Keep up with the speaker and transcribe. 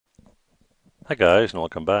Hi guys and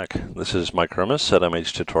welcome back. This is Mike Hermes at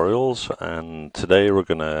MH Tutorials, and today we're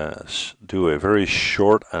going to do a very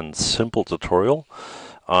short and simple tutorial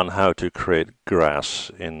on how to create grass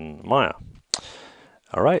in Maya.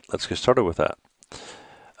 Alright, let's get started with that.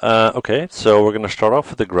 Okay, so we're going to start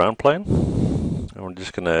off with the ground plane, and we're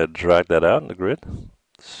just going to drag that out in the grid,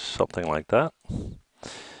 something like that.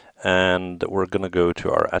 And we're going to go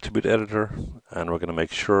to our attribute editor, and we're going to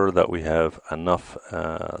make sure that we have enough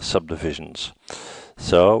subdivisions.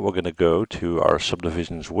 So we're going to go to our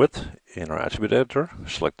subdivisions width in our attribute editor,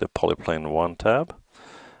 select the polyplane 1 tab,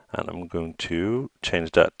 and I'm going to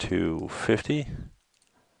change that to 50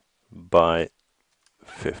 by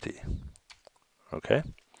 50. Okay.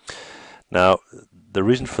 Now the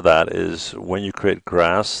reason for that is when you create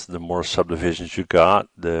grass, the more subdivisions you got,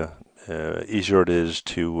 the easier it is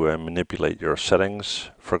to manipulate your settings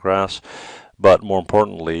for grass. But more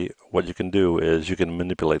importantly, what you can do is you can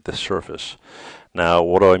manipulate the surface. Now,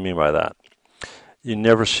 what do I mean by that? You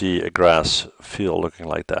never see a grass field looking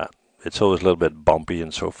like that. It's always a little bit bumpy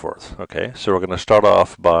and so forth. Okay, so we're going to start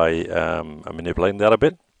off by manipulating that a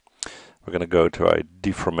bit. We're going to go to our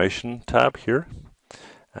deformation tab here,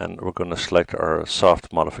 and we're going to select our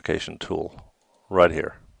soft modification tool right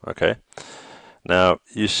here. Okay. Now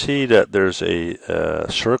you see that there's a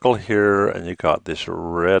circle here, and you got this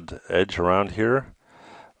red edge around here.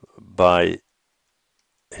 By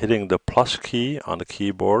hitting the plus key on the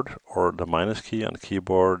keyboard or the minus key on the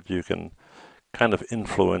keyboard, you can kind of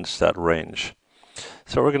influence that range.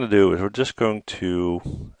 So what we're going to do is we're just going to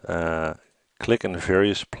click in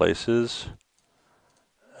various places,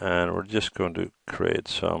 and we're just going to create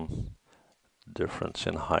some difference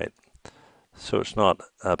in height. So it's not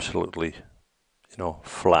absolutely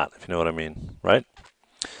flat, if you know what I mean, right?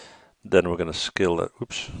 Then we're going to scale that.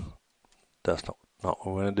 Oops, that's not what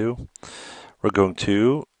we're going to do. We're going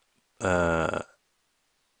to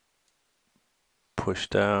push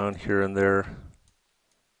down here and there.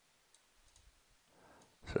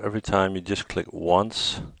 So every time you just click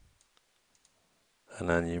once, and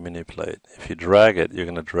then you manipulate. If you drag it, you're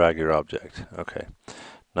going to drag your object. Okay,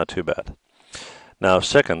 not too bad. Now,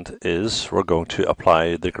 second is we're going to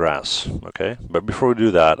apply the grass, okay? But before we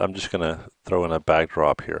do that, I'm just going to throw in a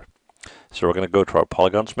backdrop here. So we're going to go to our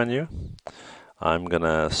polygons menu. I'm going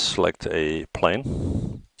to select a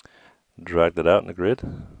plane, drag that out in the grid,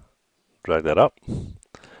 drag that up,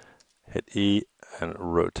 hit E, and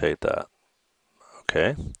rotate that.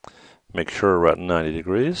 Okay, make sure we're at 90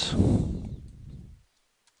 degrees,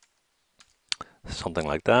 something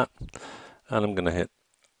like that. And I'm going to hit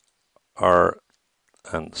R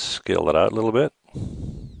and scale that out a little bit,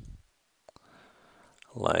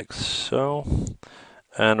 like so.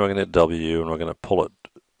 And we're going to hit W, and we're going to pull it.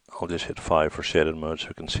 I'll just hit 5 for shaded mode so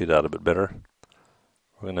we can see that a bit better.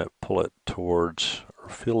 We're going to pull it towards or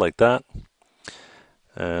feel like that.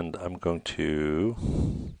 And I'm going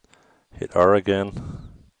to hit R again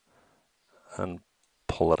and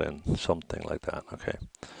pull it in, something like that. Okay.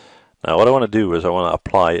 Now what I want to do is I want to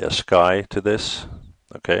apply a sky to this.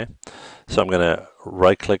 Okay. So I'm going to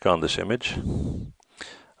right click on this image. I'm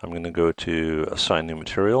going to go to assign new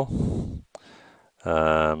material.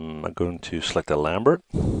 I'm going to select a Lambert,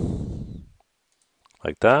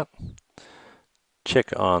 like that.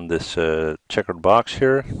 Check on this checkered box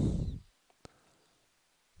here.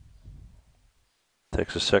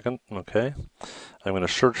 Takes a second. Okay. I'm going to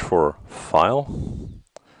search for file.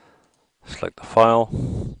 Select the file.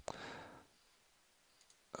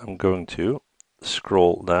 I'm going to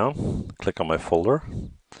scroll down, click on my folder,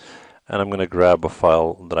 and I'm going to grab a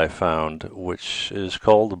file that I found, which is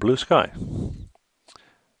called Blue Sky.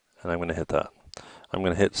 And I'm going to hit that. I'm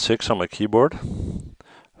going to hit 6 on my keyboard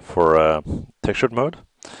for textured mode.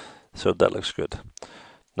 So that looks good.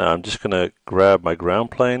 Now I'm just going to grab my ground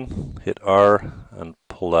plane, hit R, and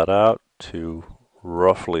pull that out to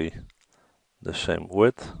roughly the same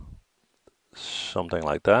width. Something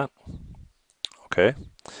like that. Okay.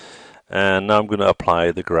 And now I'm going to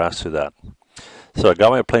apply the grass to that. So I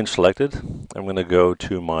got my plane selected. I'm going to go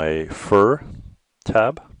to my Fur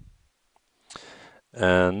tab.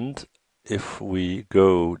 And if we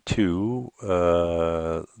go to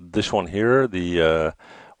this one here, the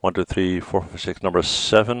 1, 2, 3, 4, 5, 6, number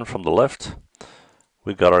 7 from the left,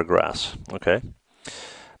 we got our grass. Okay.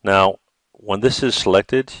 Now, when this is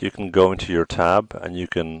selected, you can go into your tab and you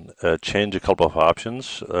can change a couple of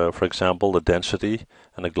options. For example, the density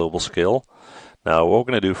and the global scale. Now, what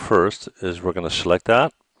we're going to do first is we're going to select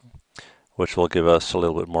that, which will give us a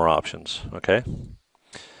little bit more options. Okay.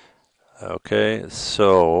 Okay,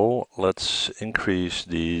 so let's increase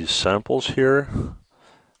the samples here,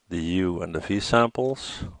 the U and the V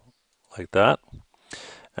samples, like that.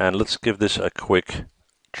 And let's give this a quick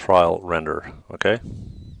trial render, okay?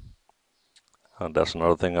 And that's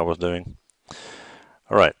another thing I was doing.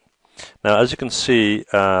 All right. Now, as you can see,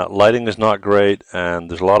 lighting is not great, and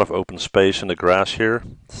there's a lot of open space in the grass here.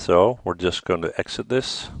 So we're just going to exit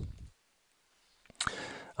this.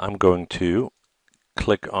 I'm going to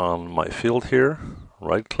click on my field here,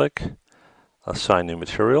 right-click, assign new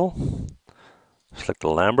material, select the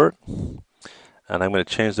Lambert, and I'm going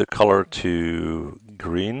to change the color to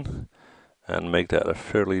green and make that a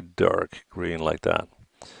fairly dark green like that.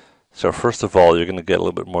 So first of all, you're going to get a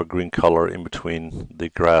little bit more green color in between the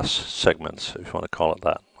grass segments, if you want to call it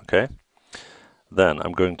that, okay? Then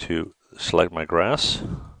I'm going to select my grass.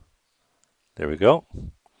 There we go.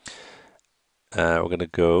 We're going to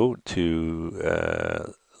go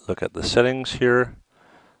to look at the settings here.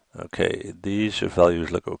 Okay, these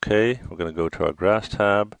values look okay. We're going to go to our grass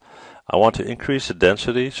tab. I want to increase the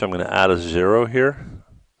density, so I'm going to add a 0 here.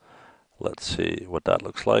 Let's see what that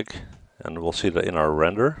looks like, and we'll see that in our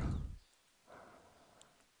render.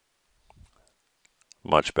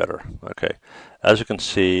 Much better. Okay, as you can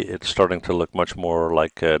see, it's starting to look much more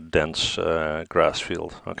like a dense grass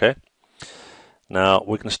field. Okay, now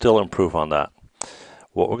we can still improve on that.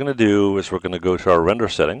 What we're going to do is we're going to go to our render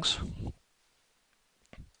settings,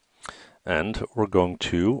 and we're going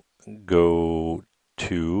to go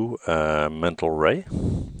to mental ray,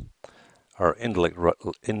 our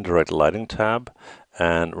indirect lighting tab,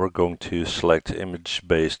 and we're going to select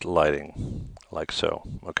image-based lighting, like so.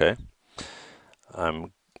 Okay,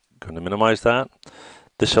 I'm going to minimize that.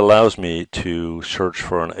 This allows me to search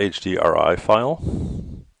for an HDRI file,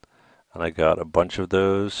 and I got a bunch of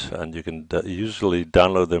those, and you can usually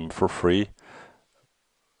download them for free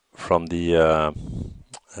from the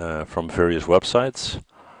from various websites.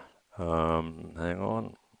 Hang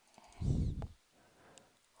on,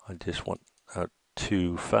 I just went out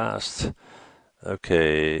too fast.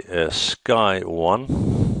 Okay, Sky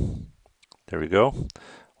 1, there we go,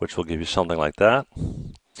 which will give you something like that.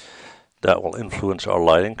 That will influence our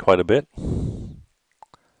lighting quite a bit.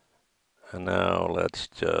 And now let's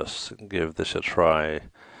just give this a try.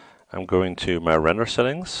 I'm going to my render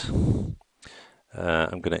settings.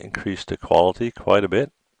 I'm going to increase the quality quite a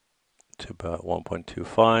bit to about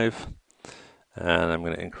 1.25. And I'm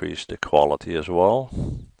going to increase the quality as well.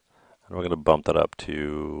 And we're going to bump that up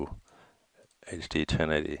to HD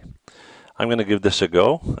 1080. I'm going to give this a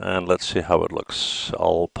go, and let's see how it looks.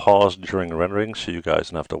 I'll pause during rendering so you guys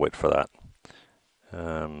don't have to wait for that.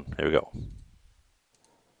 Here we go.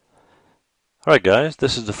 Alright guys,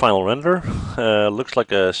 this is the final render. Looks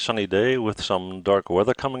like a sunny day with some dark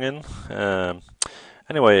weather coming in.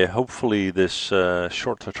 Anyway, hopefully this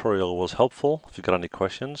short tutorial was helpful. If you've got any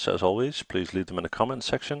questions, as always, please leave them in the comment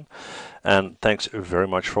section. And thanks very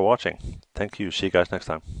much for watching. Thank you. See you guys next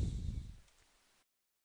time.